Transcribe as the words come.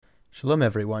Shalom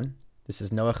everyone, this is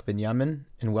Noach Binyamin,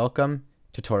 and welcome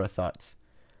to Torah Thoughts,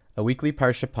 a weekly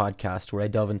Parsha podcast where I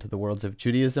delve into the worlds of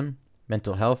Judaism,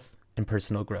 mental health, and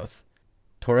personal growth.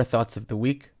 Torah Thoughts of the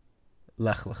week,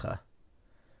 Lech Lecha.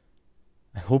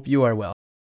 I hope you are well.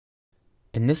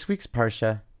 In this week's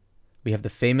Parsha, we have the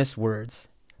famous words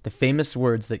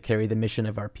that carry the mission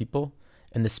of our people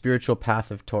and the spiritual path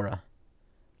of Torah.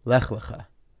 Lech Lecha.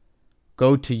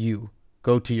 Go to you,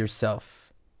 go to yourself.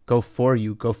 Go for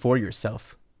you, go for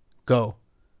yourself. Go.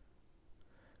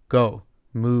 Go,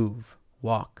 move,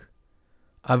 walk.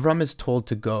 Avram is told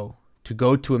to go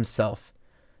to himself,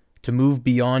 to move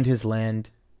beyond his land,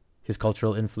 his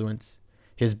cultural influence,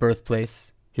 his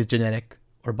birthplace, his genetic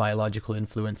or biological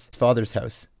influence, his father's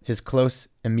house, his close,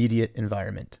 immediate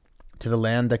environment, to the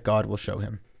land that God will show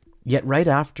him. Yet right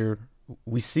after,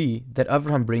 we see that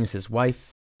Avram brings his wife,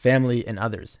 family, and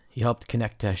others he helped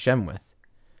connect to Hashem with.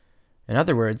 In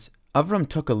other words, Avram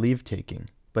took a leave-taking,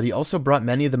 but he also brought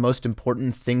many of the most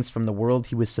important things from the world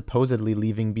he was supposedly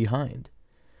leaving behind.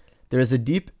 There is a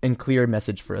deep and clear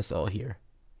message for us all here.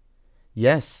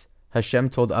 Yes, Hashem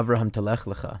told Avraham to Lech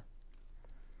Lecha.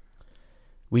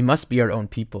 We must be our own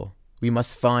people. We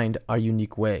must find our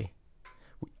unique way,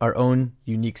 our own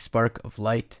unique spark of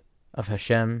light, of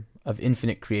Hashem, of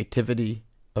infinite creativity,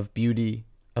 of beauty,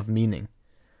 of meaning.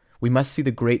 We must see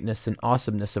the greatness and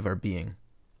awesomeness of our being.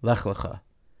 Lech Lecha.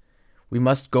 We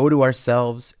must go to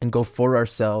ourselves and go for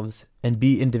ourselves and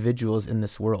be individuals in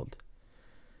this world.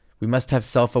 We must have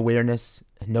self-awareness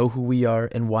and know who we are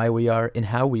and why we are and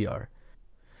how we are,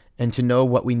 and to know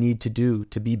what we need to do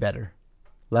to be better.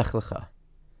 Lech Lecha.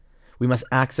 We must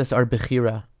access our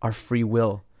bechira, our free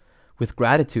will, with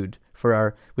gratitude for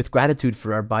our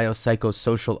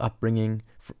biopsychosocial upbringing,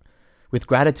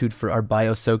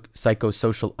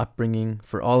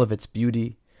 for all of its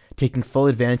beauty, taking full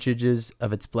advantage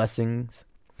of its blessings,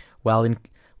 while in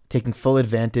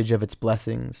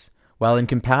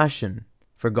compassion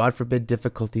for, God forbid,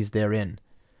 difficulties therein,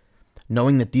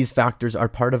 knowing that these factors are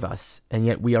part of us, and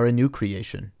yet we are a new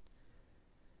creation.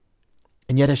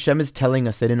 And yet Hashem is telling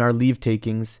us that in our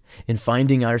leave-takings, in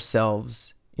finding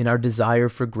ourselves, in our desire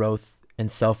for growth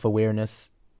and self-awareness,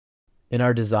 in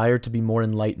our desire to be more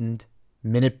enlightened,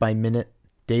 minute by minute,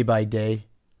 day by day,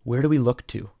 where do we look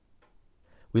to?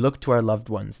 We look to our loved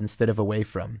ones instead of away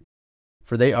from,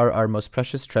 for they are our most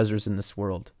precious treasures in this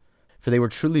world, for they will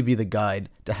truly be the guide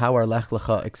to how our Lech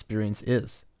Lecha experience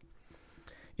is.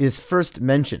 It is first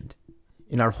mentioned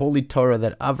in our holy Torah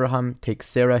that Avraham takes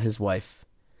Sarah, his wife,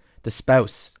 the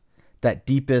spouse, that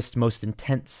deepest, most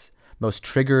intense, most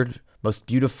triggered, most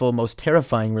beautiful, most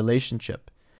terrifying relationship.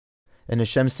 And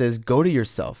Hashem says, go to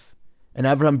yourself. And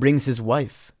Avraham brings his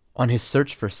wife on his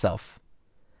search for self.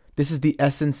 This is the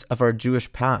essence of our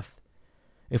Jewish path.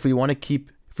 If we want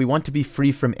to be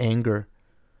free from anger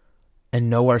and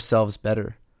know ourselves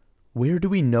better, where do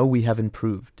we know we have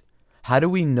improved? How do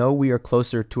we know we are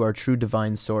closer to our true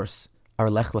divine source, our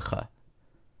Lech Lecha?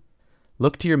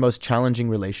 Look to your most challenging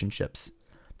relationships,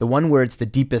 the one where it's the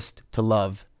deepest to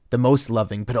love, the most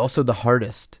loving, but also the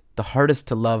hardest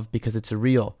to love because it's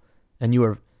real and you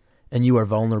are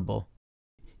vulnerable.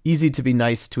 Easy to be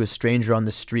nice to a stranger on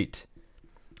the street.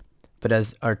 But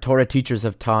as our Torah teachers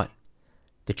have taught,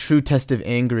 the true test of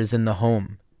anger is in the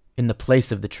home, in the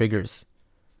place of the triggers.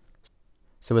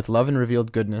 So with love and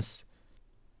revealed goodness,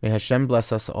 may Hashem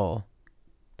bless us all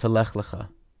to Lech Lecha,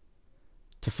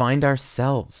 to find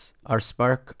ourselves, our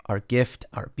spark, our gift,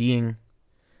 our being,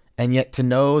 and yet to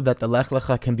know that the Lech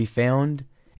Lecha can be found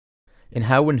in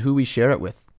how and who we share it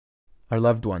with, our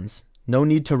loved ones. No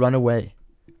need to run away.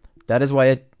 That is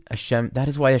why Hashem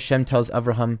tells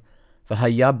Avraham,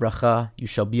 V'haya bracha, you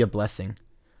shall be a blessing.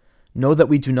 Know that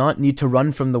we do not need to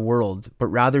run from the world, but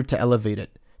rather to elevate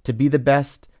it, to be the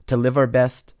best, to live our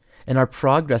best, and our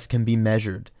progress can be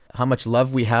measured. How much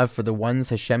love we have for the ones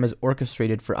Hashem has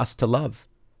orchestrated for us to love,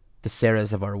 the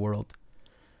Sarahs of our world.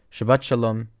 Shabbat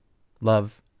Shalom,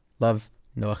 love, Noach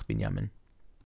Binyamin.